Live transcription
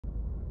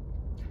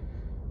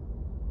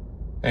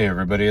Hey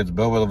everybody, it's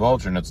Boba the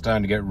Vulture, and it's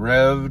time to get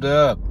revved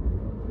up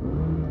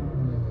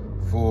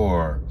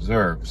for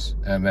Zerf's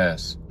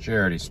MS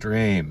charity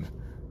stream.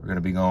 We're going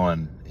to be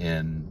going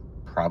in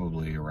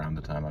probably around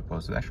the time I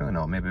posted. Actually,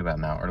 no, maybe about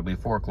now. It'll be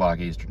 4 o'clock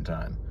Eastern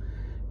time.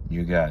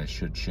 You guys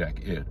should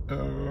check it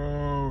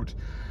out.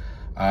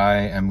 I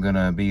am going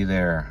to be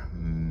there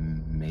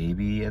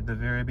maybe at the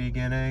very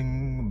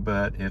beginning,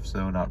 but if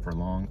so, not for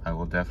long. I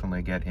will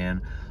definitely get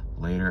in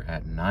later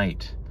at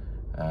night.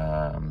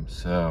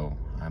 So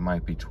I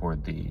might be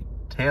toward the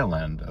tail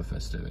end of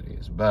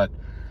festivities, but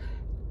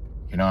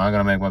you know, I'm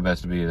gonna make my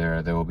best to be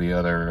there. There will be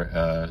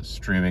other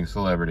streaming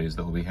celebrities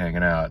that will be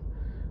hanging out,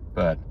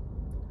 but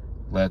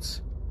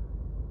let's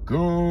go.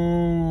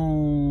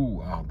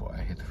 Oh boy,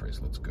 I hate the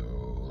phrase "let's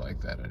go" like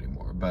that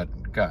anymore,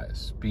 but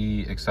guys,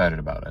 be excited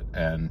about it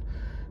and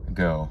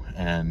go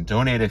and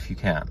donate if you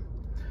can.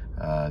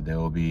 There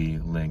will be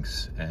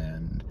links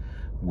and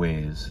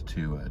ways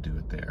to do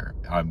it there.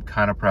 I'm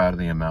kind of proud of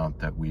the amount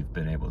that we've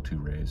been able to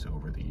raise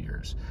over the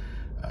years.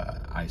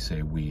 I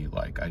say we,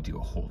 like I do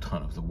a whole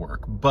ton of the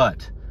work,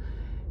 but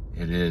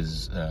it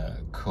is a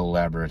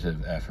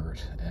collaborative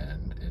effort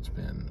and it's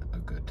been a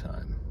good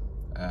time.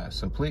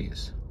 So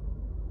please,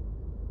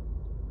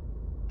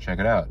 check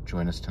it out.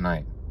 Join us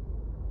tonight.